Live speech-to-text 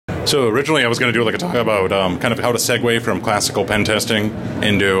So originally I was going to do like a talk about kind of how to segue from classical pen testing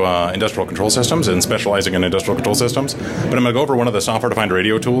into industrial control systems and specializing in industrial control systems. But I'm going to go over one of the software-defined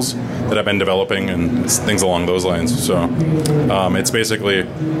radio tools that I've been developing and things along those lines. So it's basically,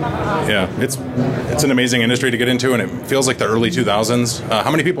 yeah, it's an amazing industry to get into, and it feels like the early 2000s.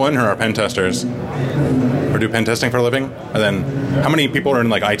 How many people in here are pen testers or do pen testing for a living? And then how many people are in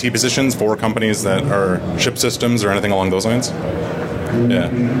like IT positions for companies that are ship systems or anything along those lines?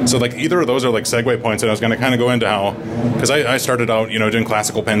 Yeah. So like either of those are like segue points, and I was going to kind of go into how, because I started out, doing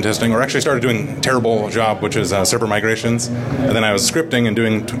classical pen testing, or actually started doing a terrible job, which is server migrations, and then I was scripting and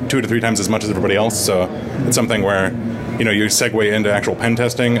doing 2 to 3 times as much as everybody else. So it's something where you segue into actual pen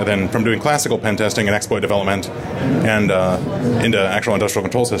testing, and then from doing classical pen testing and exploit development, and into actual industrial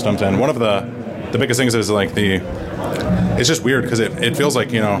control systems. And one of the biggest things is like it's just weird because it feels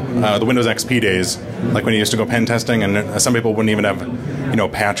like the Windows XP days, like when you used to go pen testing, and some people wouldn't even have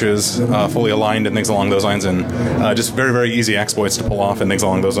patches fully aligned and things along those lines, and just very, very easy exploits to pull off and things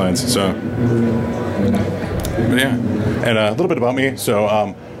along those lines. So yeah, and a little bit about me.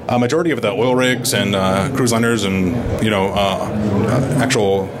 So a majority of the oil rigs and cruise liners and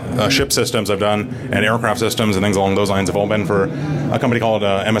actual ship systems I've done, and aircraft systems and things along those lines have all been for a company called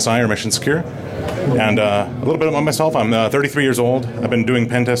MSI, or Mission Secure. And a little bit about myself. I'm 33 years old. I've been doing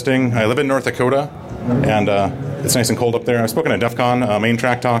pen testing. I live in North Dakota, and it's nice and cold up there. I've spoken at DEF CON, main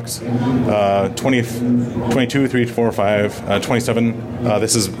track talks, 22, 3, 4, 5, 27.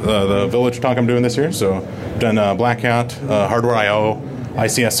 This is the village talk I'm doing this year. So done Black Hat, Hardware I/O,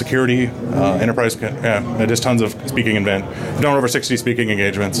 ICS Security, Enterprise, just tons of speaking event. I've done over 60 speaking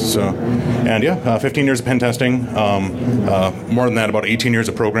engagements. So, and yeah, 15 years of pen testing, more than that, about 18 years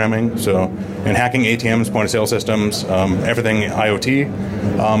of programming. So, and hacking ATMs, point of sale systems, everything IoT.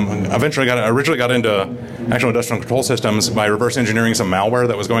 I originally got into actual industrial control systems by reverse engineering some malware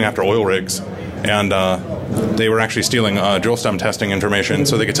that was going after oil rigs. And they were actually stealing drill stem testing information,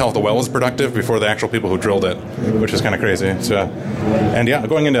 so they could tell if the well was productive before the actual people who drilled it, which is kind of crazy. So, and yeah,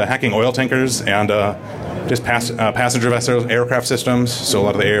 going into hacking oil tankers and just passenger vessels, aircraft systems. So a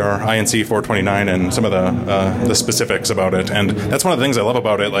lot of the AR, INC 429, and some of the specifics about it. And that's one of the things I love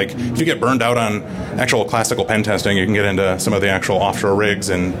about it. Like, if you get burned out on actual classical pen testing, you can get into some of the actual offshore rigs,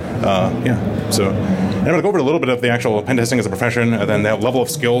 and yeah. So. And I'm going to go over a little bit of the actual pen testing as a profession, and then the level of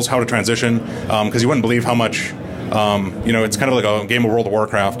skills, how to transition, because you wouldn't believe how much, it's kind of like a game of World of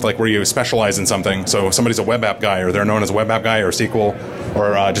Warcraft, like where you specialize in something. So if somebody's a web app guy, or they're known as a web app guy, or SQL,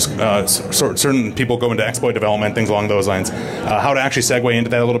 or certain people go into exploit development, things along those lines. How to actually segue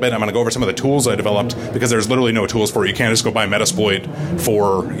into that a little bit. I'm going to go over some of the tools I developed, because there's literally no tools for it. You can't just go buy Metasploit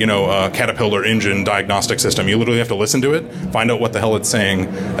for, a Caterpillar engine diagnostic system. You literally have to listen to it, find out what the hell it's saying,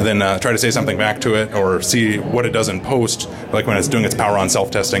 and then try to say something back to it, or see what it does in post, like when it's doing its power on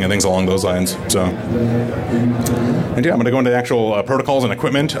self-testing and things along those lines. So, and yeah, I'm going to go into actual protocols and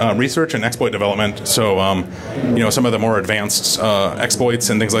equipment, research and exploit development. So, some of the more advanced exploits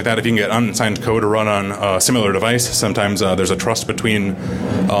and things like that, if you can get unsigned code to run on a similar device, sometimes there's a trust between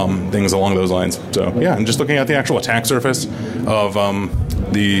things along those lines. So, yeah, and just looking at the actual attack surface of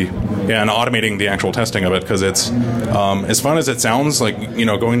and automating the actual testing of it, because it's as fun as it sounds. Like,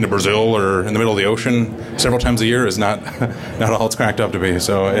 going to Brazil or in the middle of the ocean several times a year is not all it's cracked up to be.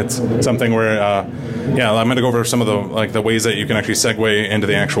 So it's something where I'm going to go over some of the ways that you can actually segue into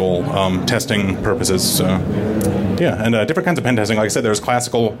the actual testing purposes. So yeah, and different kinds of pen testing. Like I said, there's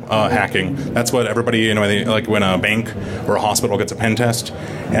classical hacking. That's what everybody, like when a bank or a hospital gets a pen test.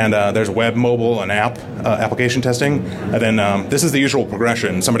 And there's web, mobile, and app application testing. And then this is the usual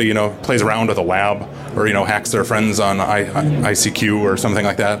progression. Somebody, plays around with a lab, or, hacks their friends on ICQ or something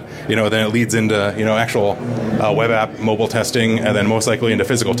like that. Then it leads into, actual web app, mobile testing, and then most likely into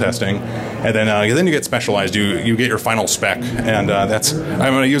physical testing. And then you get specialized. You get your final spec. And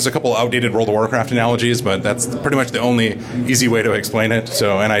I'm going to use a couple outdated World of Warcraft analogies, but that's pretty much the only easy way to explain it.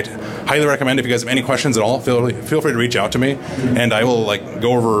 So, and I highly recommend, if you guys have any questions at all, feel free to reach out to me, and I will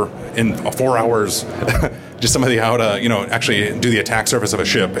go over in 4 hours just some of how to actually do the attack surface of a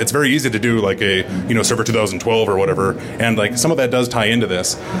ship. It's very easy to do, like a Server 2012 or whatever, and some of that does tie into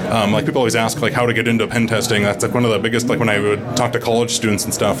this. Like, people always ask how to get into pen testing. That's one of the biggest, when I would talk to college students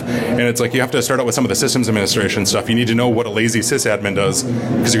and stuff, and it's you have to start out with some of the systems administration stuff. You need to know what a lazy sysadmin does,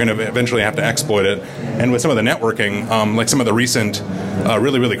 because you're going to eventually have to exploit it. And with some of the networking, like some of the recent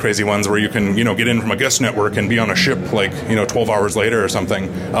really, really crazy ones where you can get in from a guest network and be on a ship 12 hours later or something.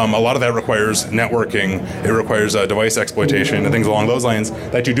 A lot of that requires networking. It requires device exploitation and things along those lines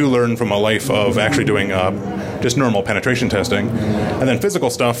that you do learn from a life of actually doing just normal penetration testing. And then physical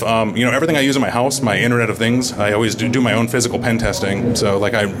stuff, everything I use in my house, my Internet of Things, I always do my own physical pen testing. So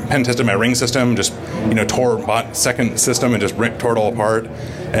like I pen tested my Ring system, just bought second system and just tore it all apart.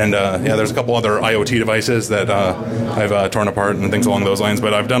 And there's a couple other IoT devices that I've torn apart and things along those lines.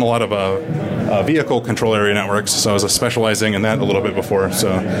 But I've done a lot of vehicle control area networks, so I was specializing in that a little bit before. So,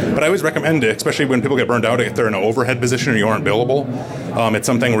 but I always recommend it, especially when people get burned out, if they're in an overhead position or you aren't billable. It's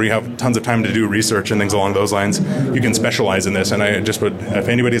something where you have tons of time to do research and things along those lines. You can specialize in this, and I just would, if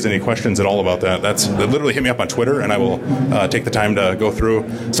anybody has any questions at all about that, literally hit me up on Twitter, and I will take the time to go through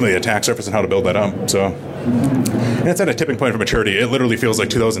some of the attack surface and how to build that up. So, and it's at a tipping point for maturity. It literally feels like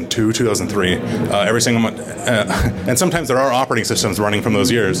 2002, 2003, every single month. And sometimes there are operating systems running from those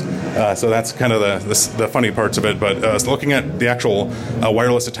years. So that's kind of the funny parts of it. But looking at the actual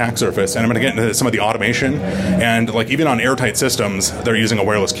wireless attack surface, and I'm going to get into some of the automation, and like even on airtight systems, they're using a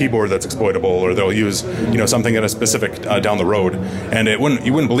wireless keyboard that's exploitable, or they'll use something that is specific down the road. And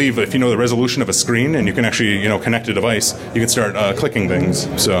you wouldn't believe, if you know the resolution of a screen and you can actually connect a device, you can start clicking things.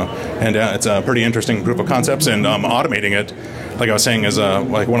 So, and it's a pretty interesting proof of concepts, and automating it, like I was saying, is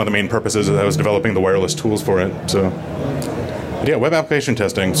like one of the main purposes that I was developing the wireless tools for it. So, but yeah, web application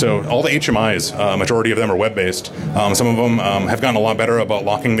testing. So all the HMIs, majority of them are web-based. Some of them have gotten a lot better about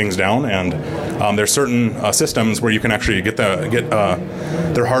locking things down, and there's certain systems where you can actually get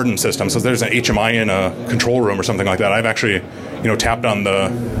their hardened systems. So if there's an HMI in a control room or something like that, I've actually tapped on the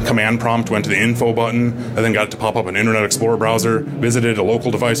command prompt, went to the info button, and then got it to pop up an Internet Explorer browser, visited a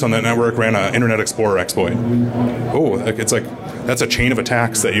local device on that network, ran an Internet Explorer exploit. Oh, it's like, that's a chain of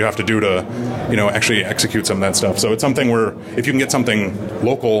attacks that you have to do to, actually execute some of that stuff. So it's something where if you can get something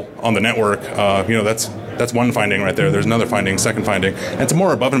local on the network, that's one finding right there. There's another finding, second finding. And it's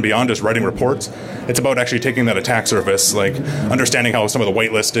more above and beyond just writing reports. It's about actually taking that attack surface, like understanding how some of the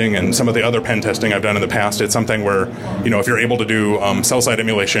whitelisting and some of the other pen testing I've done in the past, it's something where, if you're able to do cell-site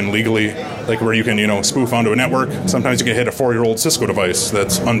emulation legally, like where you can, spoof onto a network, sometimes you can hit a 4-year-old Cisco device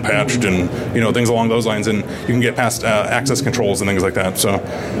that's unpatched and, things along those lines, and you can get past access controls and things like that. So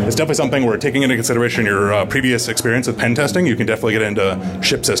it's definitely something where, taking into consideration your previous experience with pen testing, you can definitely get into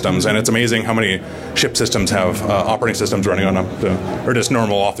ship systems, and it's amazing how many ship systems have operating systems running on them, so, or just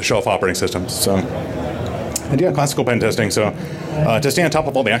normal off-the-shelf operating systems. So, and yeah, classical pen testing. So to stay on top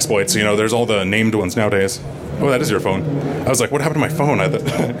of all the exploits, there's all the named ones nowadays. Oh, that is your phone. I was like, what happened to my phone?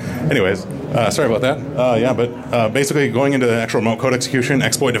 Anyways, sorry about that. But basically going into the actual remote code execution,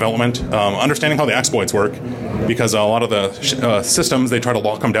 exploit development, understanding how the exploits work, because a lot of the systems, they try to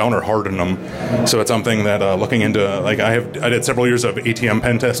lock them down or harden them. So it's something that looking into, like I did several years of ATM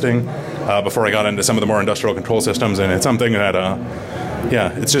pen testing before I got into some of the more industrial control systems, and it's something that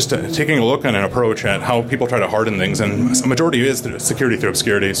it's just taking a look and an approach at how people try to harden things, and a majority is security through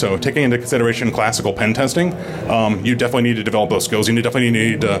obscurity. So taking into consideration classical pen testing, you definitely need to develop those skills. You definitely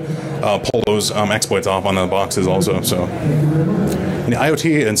need to pull those exploits off on the boxes also. So, and the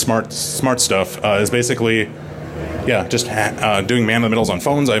IoT and smart stuff is basically, just doing man-in-the-middles on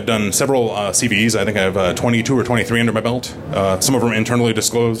phones. I've done several CVEs. I think I have 22 or 23 under my belt. Some of them are internally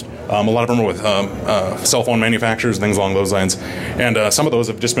disclosed. A lot of them are with cell phone manufacturers, things along those lines. And some of those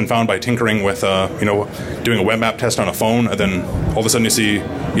have just been found by tinkering with, doing a web app test on a phone, and then all of a sudden you see,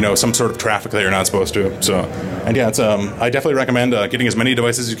 some sort of traffic that you're not supposed to. So, and yeah, it's I definitely recommend getting as many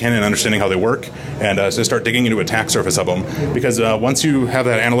devices as you can and understanding how they work, and to start digging into attack surface of them. Because once you have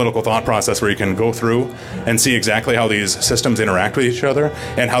that analytical thought process where you can go through and see exactly how these systems interact with each other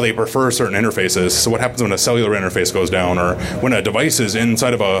and how they prefer certain interfaces. So what happens when a cellular interface goes down, or when a device is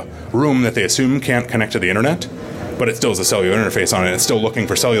inside of a room that they assume can't connect to the internet, but it still has a cellular interface on it. It's still looking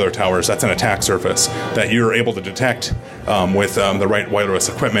for cellular towers. That's an attack surface that you're able to detect with the right wireless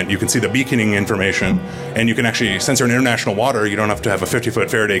equipment. You can see the beaconing information, and you can actually, since you're in international water, you don't have to have a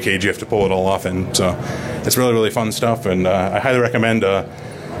 50-foot Faraday cage. You have to pull it all off, and so it's really, really fun stuff. And I highly recommend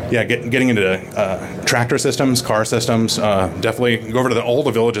getting into tractor systems, car systems. Definitely go over to all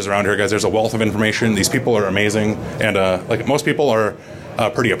the villages around here, guys. There's a wealth of information. These people are amazing, and like most people are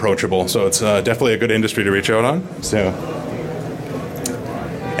pretty approachable. So it's definitely a good industry to reach out on. So,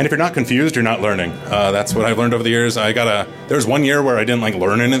 and if you're not confused, you're not learning. That's what I've learned over the years. There was one year where I didn't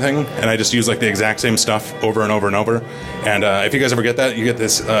learn anything, and I just used the exact same stuff over and over and over. And if you guys ever get that, you get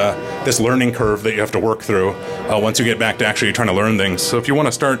this learning curve that you have to work through once you get back to actually trying to learn things. So if you want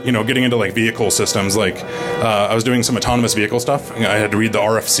to start, getting into vehicle systems, I was doing some autonomous vehicle stuff. I had to read the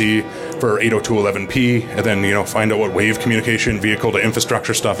RFC for 802.11p, and then find out what wave communication vehicle to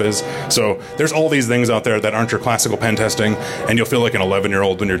infrastructure stuff is. So there's all these things out there that aren't your classical pen testing, and you'll feel like an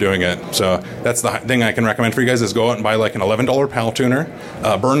 11-year-old when you're doing it. So that's the thing I can recommend for you guys, is go out and buy an $11 PAL tuner,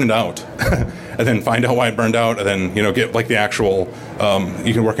 burn it out, and then find out why it burned out, and then get like the actual.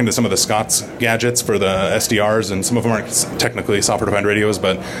 You can work into some of the Scott's gadgets for the SDRs, and some of them aren't technically software-defined radios,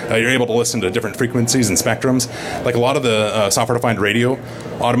 but you're able to listen to different frequencies and spectrums. Like a lot of the software-defined radio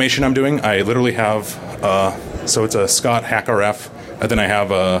automation I'm doing, I literally have. So it's a Scott Hack RF, and then I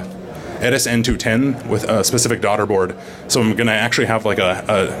have a Edis N210 with a specific daughter board. So I'm going to actually have like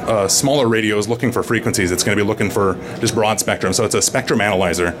a smaller radios looking for frequencies. It's going to be looking for just broad spectrum. So it's a spectrum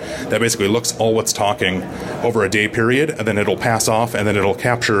analyzer that basically looks all what's talking over a day period, and then it'll pass off, and then it'll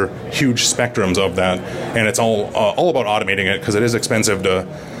capture huge spectrums of that. And it's all about automating it, because it is expensive to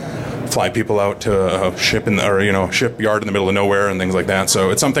fly people out to a shipyard in the middle of nowhere and things like that. So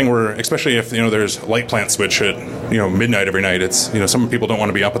it's something where, especially if there's light plant switch at midnight every night, it's some people don't want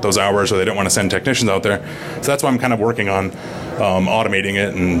to be up at those hours, or they don't want to send technicians out there. So that's why I'm kind of working on automating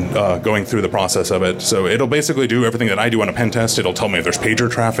it and going through the process of it. So it'll basically do everything that I do on a pen test. It'll tell me if there's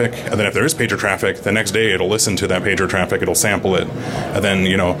pager traffic, and then if there is pager traffic, the next day it'll listen to that pager traffic, it'll sample it, and then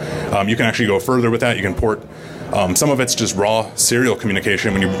you can actually go further with that. You can port. Some of it's just raw serial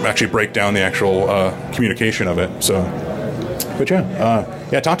communication when you actually break down the actual communication of it. So,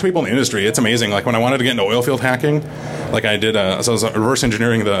 but talk to people in the industry. It's amazing. Like when I wanted to get into oil field hacking, like I did, so I was reverse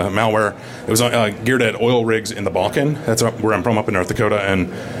engineering the malware. It was geared at oil rigs in the Balkan. That's where I'm from, up in North Dakota.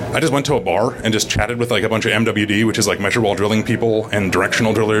 And I just went to a bar and just chatted with like a bunch of MWD, which is like measure wall drilling people, and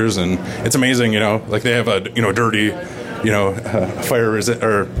directional drillers. And it's amazing, like they have a dirty. Fire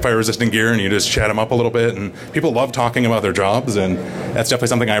resistant gear, and you just chat them up a little bit, and people love talking about their jobs, and that's definitely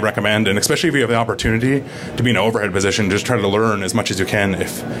something I recommend. And especially if you have the opportunity to be in an overhead position, just try to learn as much as you can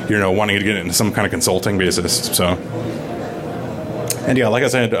if you're wanting to get into some kind of consulting basis. So, and like I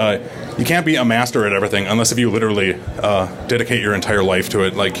said, you can't be a master at everything unless if you literally dedicate your entire life to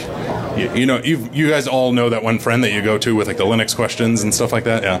it. Like you guys all know that one friend that you go to with like the Linux questions and stuff like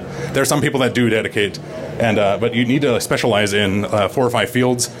that. Yeah, there are some people that do dedicate, and but you need to specialize in 4 or 5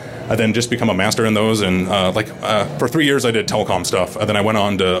 fields, and then just become a master in those. And for 3 years I did telecom stuff, and then I went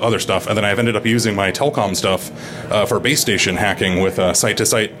on to other stuff, and then I've ended up using my telecom stuff for base station hacking with site to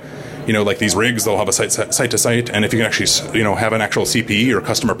site. Like these rigs, they'll have a site to site, and if you can actually, have an actual CPE or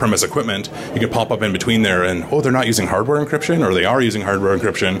customer premise equipment, you can pop up in between there, and they're not using hardware encryption, or they are using hardware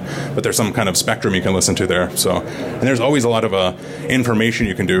encryption, but there's some kind of spectrum you can listen to there. So, and there's always a lot of information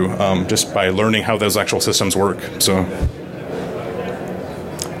you can do just by learning how those actual systems work. So,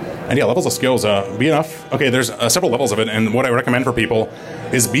 and levels of skills, be enough. Okay, there's several levels of it, and what I recommend for people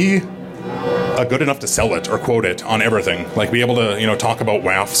is be good enough to sell it or quote it on everything. Like be able to talk about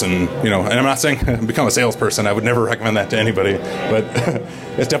WAFs, and and I'm not saying become a salesperson. I would never recommend that to anybody, but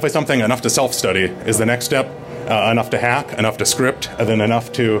it's definitely something. Enough to self-study is the next step. Enough to hack, enough to script, and then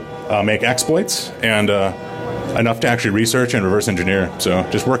enough to make exploits, and enough to actually research and reverse engineer. So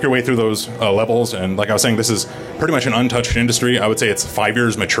just work your way through those levels. And like I was saying, this is pretty much an untouched industry. I would say it's 5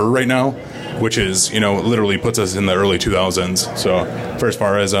 years mature right now, which is, literally puts us in the early 2000s. So for as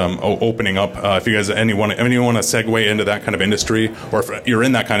far as opening up, if you guys anyone want to segue into that kind of industry, or if you're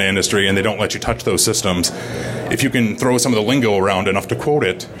in that kind of industry and they don't let you touch those systems, if you can throw some of the lingo around enough to quote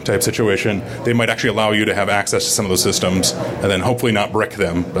it type situation, they might actually allow you to have access to some of those systems, and then hopefully not brick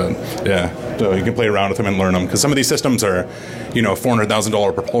them. But so you can play around with them and learn them, because some of these systems are,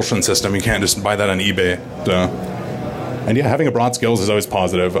 $400,000 propulsion system. You can't just buy that on eBay. So, and having a broad skills is always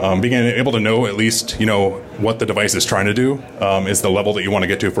positive. Being able to know at least, what the device is trying to do is the level that you want to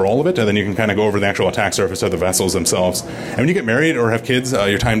get to for all of it, and then you can kind of go over the actual attack surface of the vessels themselves. And when you get married or have kids,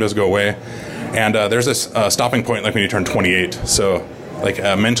 your time does go away. And there's this stopping point, like when you turn 28. So, like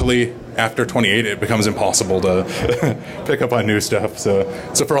mentally, after 28, it becomes impossible to pick up on new stuff. So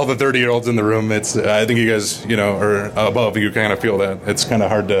for all the 30-year-olds in the room, it's I think you guys, or above, you kind of feel that it's kind of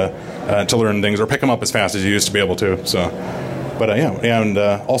hard to learn things or pick them up as fast as you used to be able to. So, but and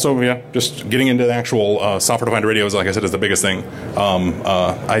also just getting into the actual software-defined radios, like I said, is the biggest thing.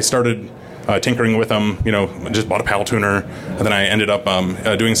 I started tinkering with them, just bought a PAL tuner, and then I ended up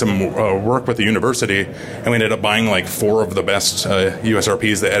doing some work with the university, and we ended up buying like 4 of the best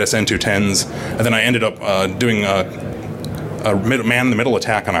USRPs, the Edis N210s, and then I ended up doing a man-in-the-middle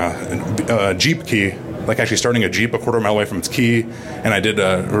attack on a Jeep key, like actually starting a Jeep a quarter mile away from its key, and I did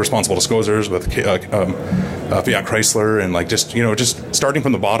responsible disclosures with Fiat Chrysler, and like just starting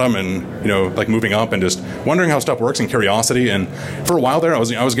from the bottom and like moving up and just wondering how stuff works, and curiosity. And for a while there, I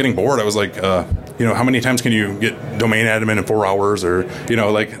was getting bored. I was like, how many times can you get domain admin in 4 hours, or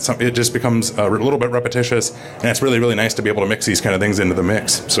it just becomes a little bit repetitious, and it's really, really nice to be able to mix these kind of things into the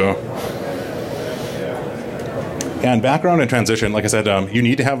mix. So. And background and transition, like I said, you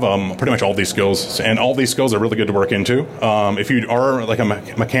need to have pretty much all these skills, and all these skills are really good to work into. If you are like a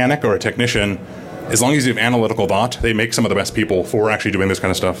mechanic or a technician, as long as you have analytical thought, they make some of the best people for actually doing this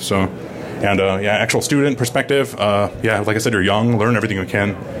kind of stuff. So, and yeah, actual student perspective, yeah, like I said, you're young, learn everything you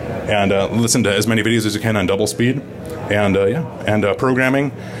can, and listen to as many videos as you can on double speed. And yeah, and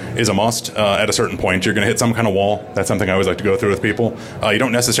programming is a must at a certain point. You're going to hit some kind of wall. That's something I always like to go through with people. You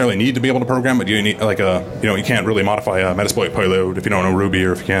don't necessarily need to be able to program, but you need, like, you know, you can't really modify a Metasploit payload if you don't know Ruby,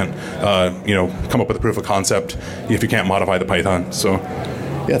 or if you can't, you know, come up with a proof of concept if you can't modify the Python. So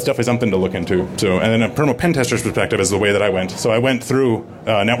yeah, it's definitely something to look into. So, and then from a pen tester's perspective is the way that I went. So I went through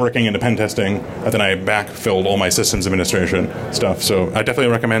networking into pen testing, and then I backfilled all my systems administration stuff. So I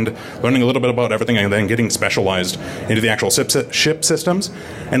definitely recommend learning a little bit about everything and then getting specialized into the actual ship systems.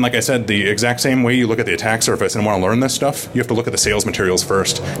 And like I said, the exact same way you look at the attack surface and want to learn this stuff, you have to look at the sales materials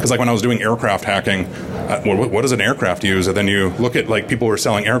first. Because like when I was doing aircraft hacking, what does an aircraft use? And then you look at like people who are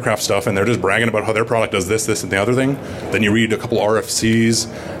selling aircraft stuff and they're just bragging about how their product does this, this, and the other thing. Then you read a couple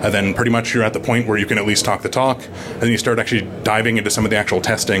RFCs, and then pretty much you're at the point where you can at least talk the talk, and then you start actually diving into some of the actual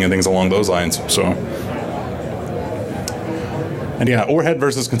testing and things along those lines. So, and yeah, overhead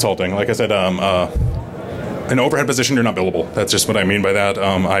versus consulting. Like I said, an overhead position, you're not billable. That's just what I mean by that.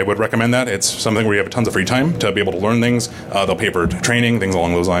 I would recommend that. It's something where you have tons of free time to be able to learn things. They'll pay for training, things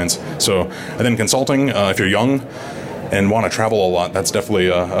along those lines. So, and then consulting, if you're young and want to travel a lot, that's definitely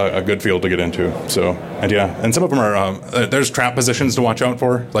a good field to get into. So, and yeah, and some of them are, there's trap positions to watch out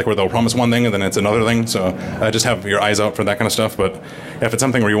for, like where they'll promise one thing and then it's another thing. So just have your eyes out for that kind of stuff. But if it's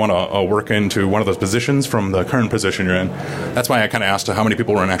something where you want to work into one of those positions from the current position you're in, that's why I kind of asked how many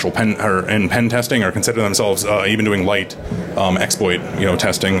people are in actual pen testing or consider themselves even doing light exploit, you know,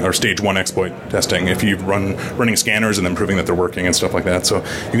 testing or stage 1 exploit testing. If you running scanners and then proving that they're working and stuff like that, so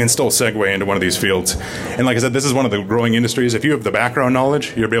you can still segue into one of these fields. And like I said, this is one of the growing industries. If you have the background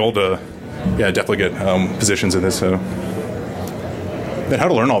knowledge, you'll be able to, yeah, definitely get positions in this. Then how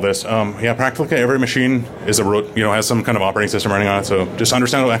to learn all this? Yeah, practically every machine is has some kind of operating system running on it. So just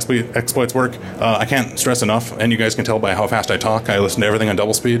understand how exploits work. I can't stress enough, and you guys can tell by how fast I talk. I listen to everything on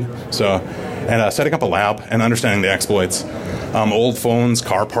double speed. So, and setting up a lab and understanding the exploits. Old phones,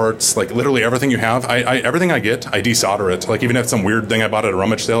 car parts, like literally everything you have. Everything I get, I desolder it. Like even if it's some weird thing I bought at a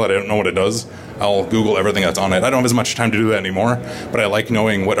rummage sale that I don't know what it does, I'll Google everything that's on it. I don't have as much time to do that anymore, but I like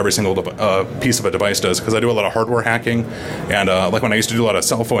knowing what every single piece of a device does, because I do a lot of hardware hacking, and like when I used to do a lot of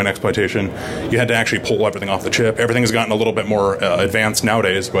cell phone exploitation, you had to actually pull everything off the chip. Everything's gotten a little bit more advanced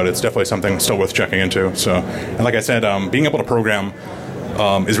nowadays, but it's definitely something still worth checking into. So, and like I said, being able to program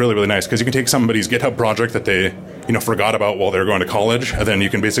is really, really nice, because you can take somebody's GitHub project that they forgot about while they were going to college, and then you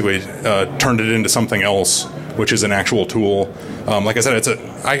can basically turn it into something else, which is an actual tool. Like I said,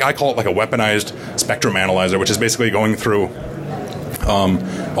 I call it like a weaponized spectrum analyzer, which is basically going through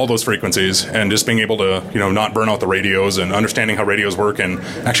all those frequencies and just being able to not burn out the radios, and understanding how radios work, and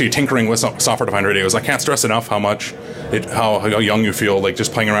actually tinkering with software-defined radios. I can't stress enough how much how young you feel like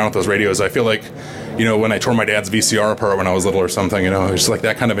just playing around with those radios. I feel like when I tore my dad's VCR apart when I was little or something, it's just like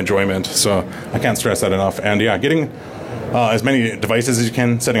that kind of enjoyment. So I can't stress that enough. And yeah, getting as many devices as you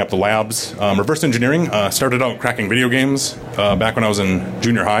can, setting up the labs. Reverse engineering, started out cracking video games back when I was in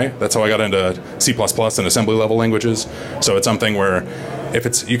junior high. That's how I got into C++ and assembly level languages. So it's something where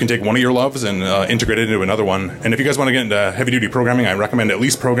you can take one of your loves and integrate it into another one. And if you guys want to get into heavy duty programming, I recommend at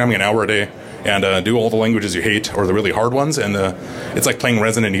least programming an hour a day, and do all the languages you hate, or the really hard ones. And it's like playing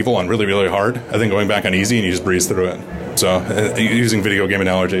Resident Evil on really, really hard, I think, going back on easy, and you just breeze through it. So using video game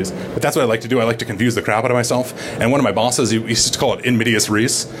analogies. But that's what I like to do. I like to confuse the crap out of myself. And one of my bosses, he used to call it in medias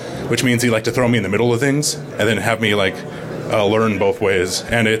res, which means he liked to throw me in the middle of things and then have me like learn both ways.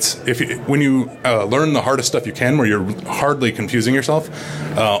 And it's when you learn the hardest stuff you can, where you're hardly confusing yourself,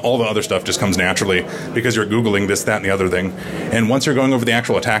 all the other stuff just comes naturally, because you're Googling this, that, and the other thing. And once you're going over the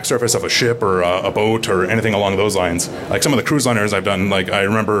actual attack surface of a ship or a boat or anything along those lines, like some of the cruise liners I've done, like I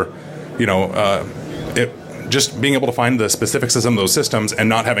remember, just being able to find the specifics of some of those systems and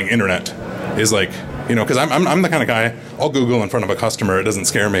not having internet is like, because I'm the kind of guy, I'll Google in front of a customer. It doesn't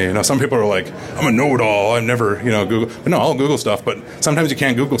scare me. Some people are like, I'm a know-it-all. I've never, Google. But no, I'll Google stuff. But sometimes you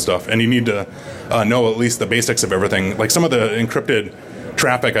can't Google stuff, and you need to know at least the basics of everything. Like some of the encrypted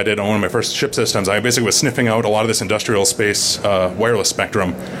traffic I did on one of my first ship systems, I basically was sniffing out a lot of this industrial space wireless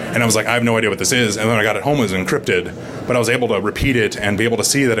spectrum, and I was like, I have no idea what this is. And then I got it home, it was encrypted, but I was able to repeat it and be able to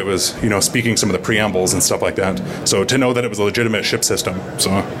see that it was, speaking some of the preambles and stuff like that. So to know that it was a legitimate ship system.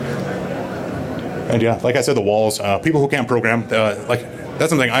 So, and yeah, like I said, the walls, people who can't program, like that's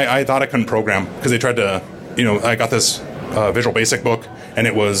something I thought I couldn't program, because they tried to, I got this Visual Basic book, and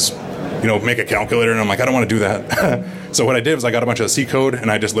it was make a calculator, and I'm like, I don't want to do that. So what I did was I got a bunch of C code,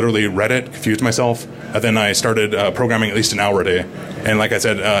 and I just literally read it, confused myself, and then I started programming at least an hour a day. And like I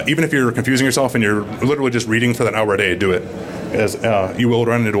said, even if you're confusing yourself and you're literally just reading for that hour a day, do it, as you will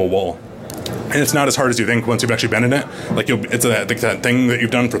run into a wall. And it's not as hard as you think once you've actually been in it. Like it's that thing that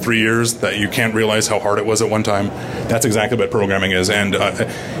you've done for 3 years that you can't realize how hard it was at one time. That's exactly what programming is. And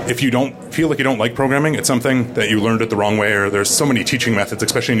if you don't feel like you don't like programming, it's something that you learned it the wrong way. Or there's so many teaching methods,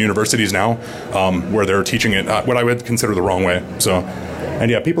 especially in universities now, where they're teaching it what I would consider the wrong way. So, and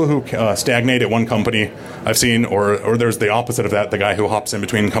yeah, people who stagnate at one company I've seen, or there's the opposite of that, the guy who hops in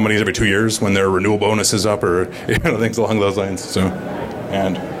between companies every 2 years when their renewal bonus is up, or things along those lines. So,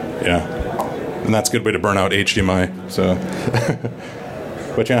 and yeah. And that's a good way to burn out HDMI. So,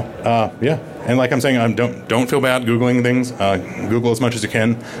 but yeah, yeah. And like I'm saying, don't feel bad Googling things. Google as much as you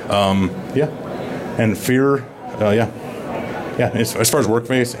can. Yeah. And fear, yeah. Yeah, as far as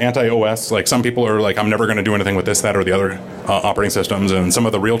workplace, anti-OS, like some people are like, I'm never going to do anything with this, that, or the other operating systems. And some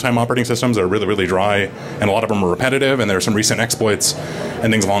of the real-time operating systems are really, really dry. And a lot of them are repetitive. And there are some recent exploits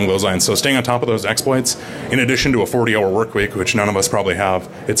and things along those lines. So staying on top of those exploits, in addition to a 40-hour work week, which none of us probably have,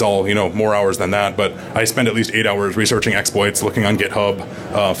 it's all, more hours than that. But I spend at least 8 hours researching exploits, looking on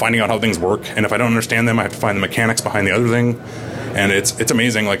GitHub, finding out how things work. And if I don't understand them, I have to find the mechanics behind the other thing. And it's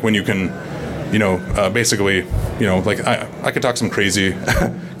amazing, like when you can... basically, like I could talk some crazy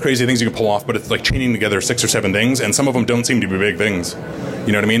things you can pull off, but it's like chaining together 6 or 7 things, and some of them don't seem to be big things.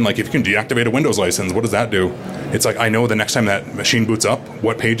 You know what I mean? Like if you can deactivate a Windows license, what does that do? It's like I know the next time that machine boots up,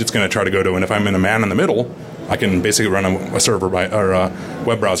 what page it's going to try to go to, and if I'm in a man in the middle, I can basically run a server or a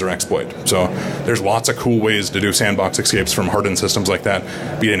web browser exploit. So there's lots of cool ways to do sandbox escapes from hardened systems like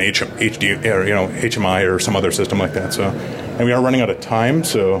that, be it an HD or HMI or some other system like that. So, and we are running out of time,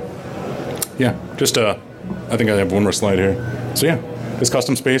 so. Yeah, just I think I have one more slide here. So yeah, this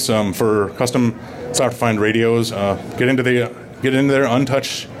custom space for custom software-defined radios. Get into their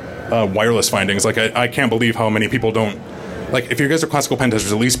untouched wireless findings. Like I can't believe how many people don't. Like if you guys are classical pen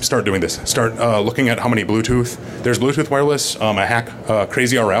testers, at least start doing this. Start looking at how many Bluetooth. There's Bluetooth wireless, a hack,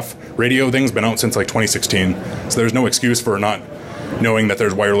 crazy RF radio thing's been out since like 2016. So there's no excuse for not knowing that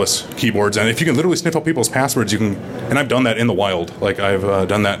there's wireless keyboards, and if you can literally sniff out people's passwords, you can. And I've done that in the wild. Like I've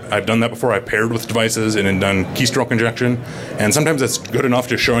done that before. I've paired with devices and done keystroke injection, and sometimes it's good enough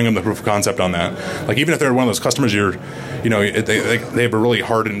just showing them the proof of concept on that. Like even if they're one of those customers, they have a really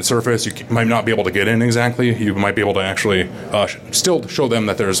hardened surface, you might not be able to get in exactly. You might be able to actually still show them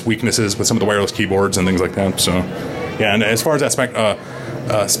that there's weaknesses with some of the wireless keyboards and things like that. So yeah, and as far as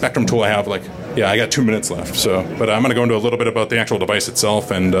that Spectrum tool I have, like. Yeah, I got 2 minutes left, so, but I'm going to go into a little bit about the actual device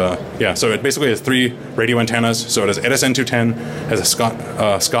itself, and yeah, so it basically has 3 radio antennas, so it has EDIS-N210, has a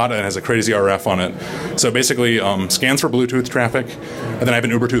SCOT, and has a crazy RF on it. So basically scans for Bluetooth traffic, and then I have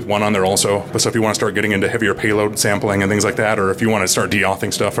an Ubertooth 1 on there also, so if you want to start getting into heavier payload sampling and things like that, or if you want to start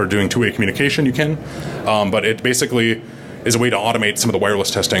de-authing stuff or doing two-way communication, you can, but it basically is a way to automate some of the wireless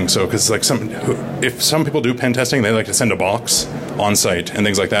testing. So, because like if some people do pen testing, they like to send a box on site and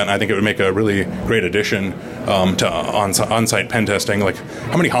things like that. And I think it would make a really great addition to on-site pen testing. Like,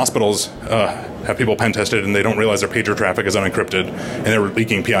 how many hospitals have people pen tested and they don't realize their pager traffic is unencrypted and they're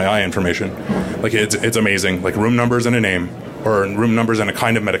leaking PII information? Like, it's amazing. Like room numbers and a name, or room numbers and a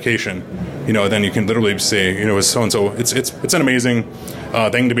kind of medication. Then you can literally say, is so and so. It's an amazing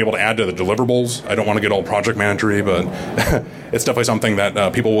thing to be able to add to the deliverables. I don't want to get all project managery, but it's definitely something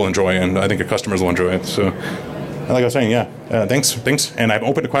that people will enjoy, and I think your customers will enjoy it. So, like I was saying, yeah, thanks. And I'm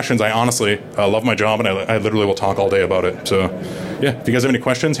open to questions. I honestly love my job, and I literally will talk all day about it. So, yeah, if you guys have any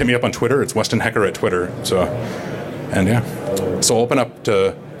questions, hit me up on Twitter. It's Weston Hecker at Twitter. So, and yeah, so I'll open up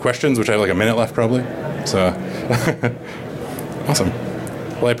to questions, which I have like a minute left probably. So, awesome.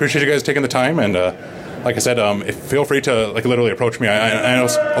 Well, I appreciate you guys taking the time, and like I said, feel free to like literally approach me. I know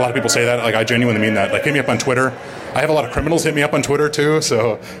a lot of people say that. Like, I genuinely mean that. Like, hit me up on Twitter. I have a lot of criminals hit me up on Twitter too.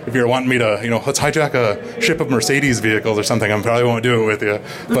 So if you're wanting me to, let's hijack a ship of Mercedes vehicles or something, I probably won't do it with you.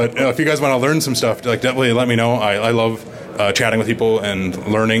 But if you guys want to learn some stuff, like definitely let me know. I love chatting with people and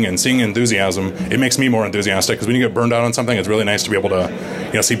learning and seeing enthusiasm. It makes me more enthusiastic, because when you get burned out on something, it's really nice to be able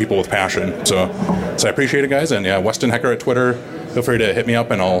to see people with passion. So I appreciate it, guys. And yeah, Weston Hecker at Twitter. Feel free to hit me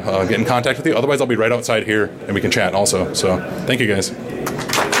up and I'll get in contact with you. Otherwise, I'll be right outside here and we can chat also. So thank you, guys.